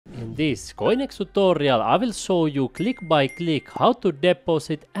this CoinEx tutorial I will show you click by click how to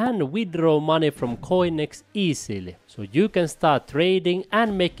deposit and withdraw money from CoinEx easily. So you can start trading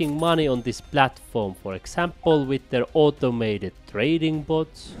and making money on this platform, for example with their automated trading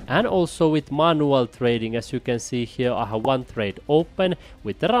bots and also with manual trading. As you can see here, I have one trade open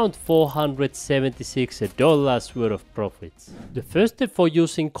with around $476 worth of profits. The first step for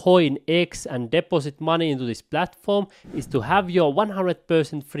using CoinEx and deposit money into this platform is to have your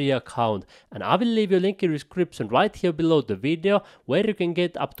 100% free account, and I will leave you a link in the description right here below the video where you can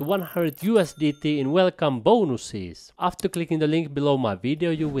get up to 100 USDT in welcome bonuses. After clicking the link below my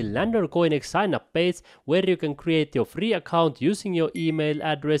video, you will land on CoinEx sign up page where you can create your free account using your email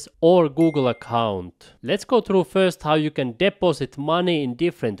address or Google account. Let's go through first how you can deposit money in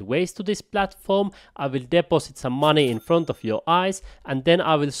different ways to this platform. I will deposit some money in front of your eyes and then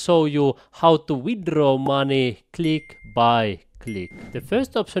I will show you how to withdraw money click by click. The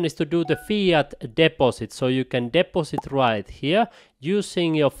first option is to do the fiat deposit, so you can deposit right here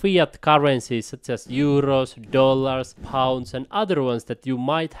using your fiat currencies such as euros, dollars, pounds and other ones that you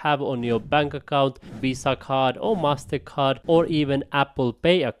might have on your bank account, Visa card or MasterCard or even Apple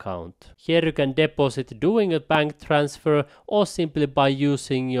Pay account. Here you can deposit doing a bank transfer or simply by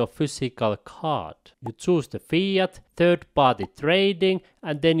using your physical card. You choose the fiat, third party trading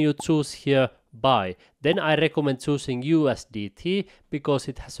and then you choose here buy. Then I recommend choosing USDT because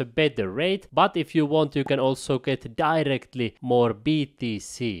it has a better rate, but if you want you can also get directly more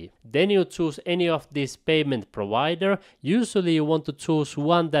BTC. Then you choose any of these payment provider. Usually you want to choose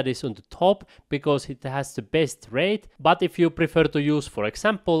one that is on the top because it has the best rate, but if you prefer to use for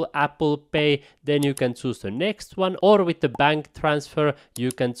example Apple Pay, then you can choose the next one, or with the bank transfer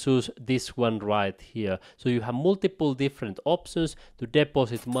you can choose this one right here. So you have multiple different options to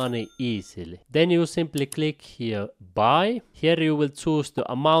deposit money easily. Then you simply click here buy. Here you will choose the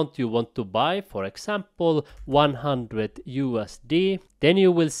amount you want to buy, for example 100 USD. Then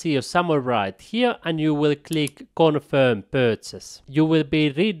you will see a summary right here and you will click confirm purchase. You will be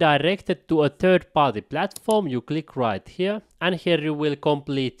redirected to a third party platform. You click right here and here you will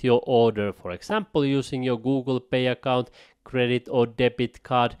complete your order, for example using your Google Pay account, credit or debit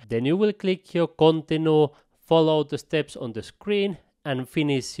card. Then you will click here continue, follow the steps on the screen and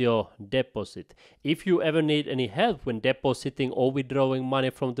finish your deposit. If you ever need any help when depositing or withdrawing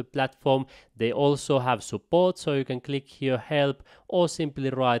money from the platform, they also have support, so you can click here help or simply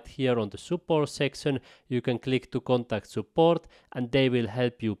right here on the support section you can click to contact support and they will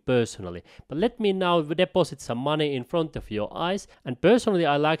help you personally. But let me now deposit some money in front of your eyes, and personally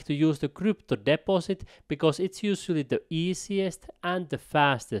I like to use the crypto deposit because it's usually the easiest and the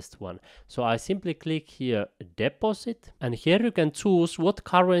fastest one. So I simply click here deposit and here you can choose what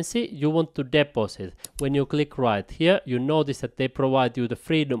currency you want to deposit. When you click right here you notice that they provide you the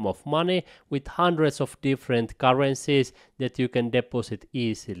freedom of money with hundreds of different currencies that you can deposit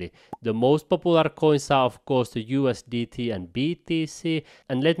easily. The most popular coins are of course the USDT and BTC,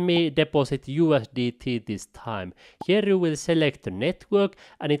 and let me deposit USDT this time. Here you will select the network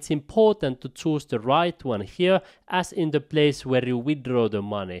and it's important to choose the right one here as in the place where you withdraw the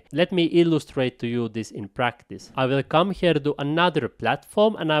money. Let me illustrate to you this in practice. I will come here to another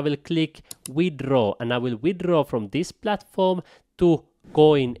platform and I will click withdraw and I will withdraw from this platform to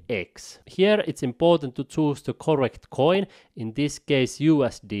CoinEx. Here it's important to choose the correct coin, in this case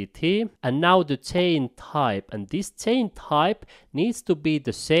USDT, and now the chain type, and this chain type needs to be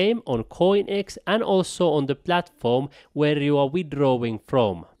the same on CoinEx and also on the platform where you are withdrawing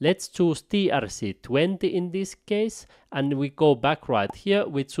from. Let's choose TRC20 in this case and we go back right here,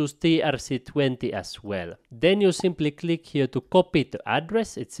 we choose TRC20 as well. Then you simply click here to copy the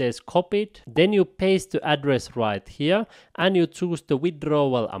address, it says copied. Then you paste the address right here and you choose the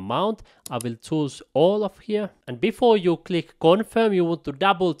withdrawal amount. I will choose all of here, and before you click confirm you want to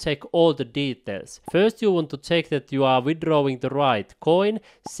double check all the details. First you want to check that you are withdrawing the right coin.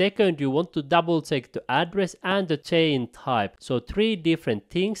 Second you want to double check the address and the chain type. So three different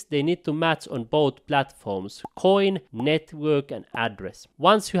things, they need to match on both platforms: coin, network and address.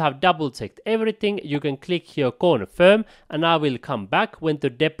 Once you have double checked everything you can click here confirm and I will come back when the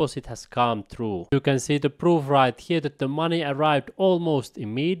deposit has come through. You can see the proof right here that the money arrived almost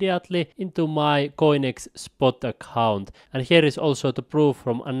immediately into my CoinEx Spot account, and here is also the proof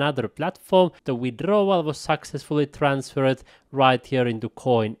from another platform. The withdrawal was successfully transferred right here into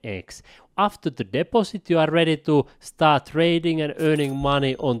CoinEx. After the deposit, you are ready to start trading and earning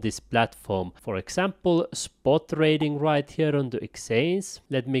money on this platform. For example, spot trading right here on the exchange.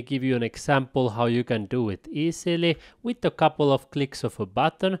 Let me give you an example how you can do it easily. With a couple of clicks of a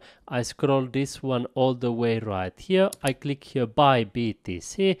button, I scroll this one all the way right here. I click here buy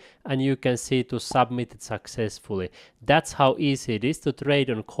BTC and you can see to submit it successfully. That's how easy it is to trade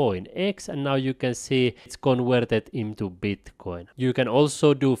on CoinEx, and now you can see it's converted into Bitcoin. You can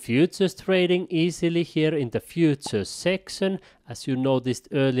also do futures trading easily here in the futures section. As you noticed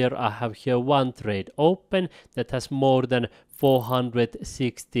earlier, I have here one trade open that has more than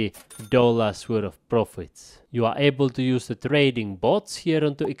 $460 worth of profits. You are able to use the trading bots here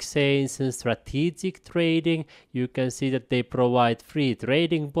on the exchange and strategic trading. You can see that they provide free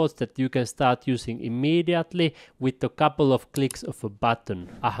trading bots that you can start using immediately with a couple of clicks of a button.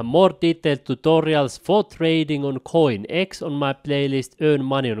 I have more detailed tutorials for trading on CoinEx on my playlist Earn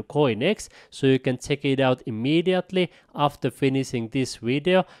Money on CoinEx, so you can check it out immediately after finishing this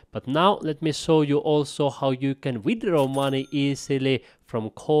video. But now let me show you also how you can withdraw money easily from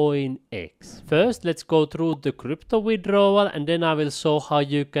CoinEx. First, let's go through the crypto withdrawal, and then I will show how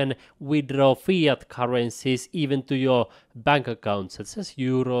you can withdraw fiat currencies even to your bank account, such as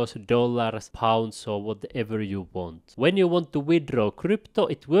euros, dollars, pounds, or whatever you want. When you want to withdraw crypto,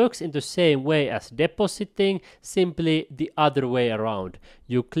 it works in the same way as depositing, simply the other way around.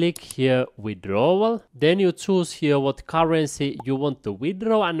 You click here withdrawal, then you choose here what currency you want to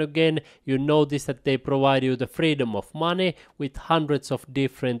withdraw, and again you notice that they provide you the freedom of money with hundreds of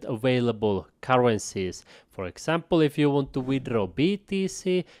different available currencies. For example, if you want to withdraw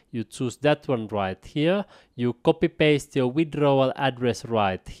BTC, you choose that one right here. You copy paste your withdrawal address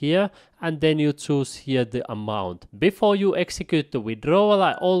right here, and then you choose here the amount. Before you execute the withdrawal,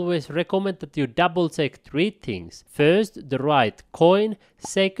 I always recommend that you double check three things. First, the right coin.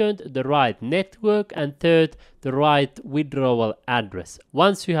 Second, the right network. And third, the right withdrawal address.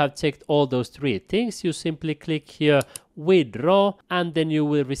 Once you have checked all those three things, you simply click here withdraw, and then you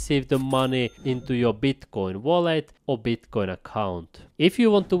will receive the money into your Bitcoin wallet or Bitcoin account. If you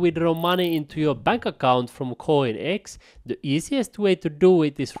want to withdraw money into your bank account from CoinEx, the easiest way to do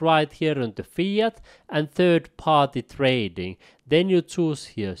it is right here on the fiat and third-party trading. Then you choose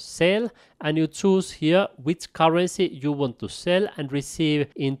here sell, and you choose here which currency you want to sell and receive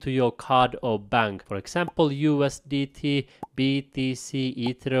into your card or bank. For example, USDT, BTC,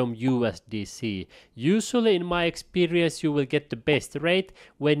 Ethereum, USDC. Usually in my experience you will get the best rate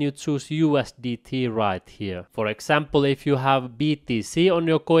when you choose USDT right here. For example, if you have BTC on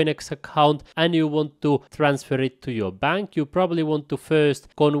your CoinEx account and you want to transfer it to your bank, you probably want to first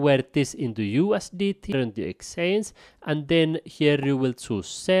convert this into USDT on the exchange, and then here you will choose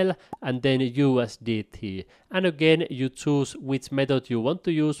sell and then USDT. And again you choose which method you want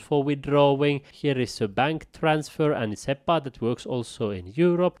to use for withdrawing. Here is a bank transfer and SEPA that works also in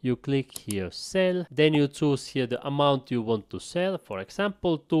Europe. You click here sell, then you choose here the amount you want to sell, for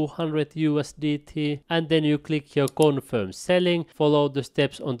example 200 USDT, and then you click here confirm selling. Follow the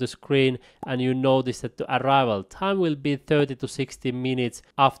steps on the screen and you notice that the arrival time will be 30 to 60 minutes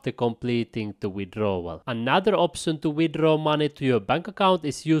after completing the withdrawal. Another option to withdraw money to your bank account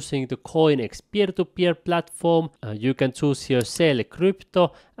is using the CoinEx peer-to-peer platform. You can choose here sell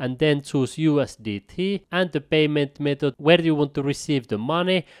crypto and then choose USDT and the payment method where you want to receive the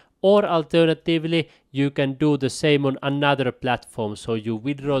money, or alternatively you can do the same on another platform. So you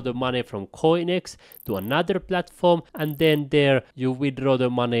withdraw the money from CoinEx to another platform, and then there you withdraw the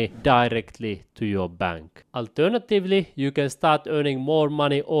money directly to your bank. Alternatively, you can start earning more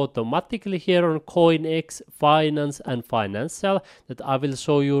money automatically here on CoinEx Finance and Financial that I will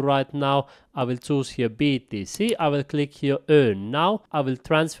show you right now. I will choose here BTC. I will click here earn now. I will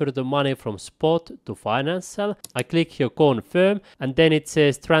transfer the money from spot to financial. I click here confirm, and then it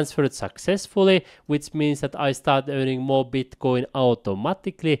says transferred successfully, which means that I start earning more Bitcoin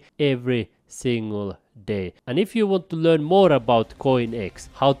automatically every single day. And if you want to learn more about CoinEx,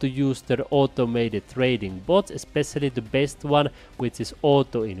 how to use their automated trading bots, especially the best one, which is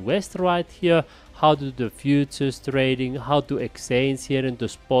Auto Invest right here, how to do the futures trading, how to exchange here into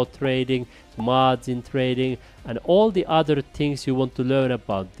spot trading, margin trading, and all the other things you want to learn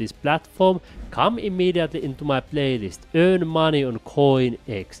about this platform, come immediately into my playlist Earn Money on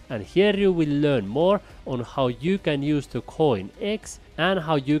CoinEx, and here you will learn more on how you can use the CoinEx and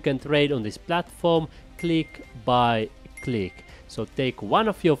how you can trade on this platform click by click. So take one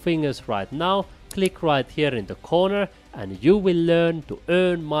of your fingers right now, click right here in the corner, and you will learn to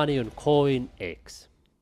earn money on CoinEx.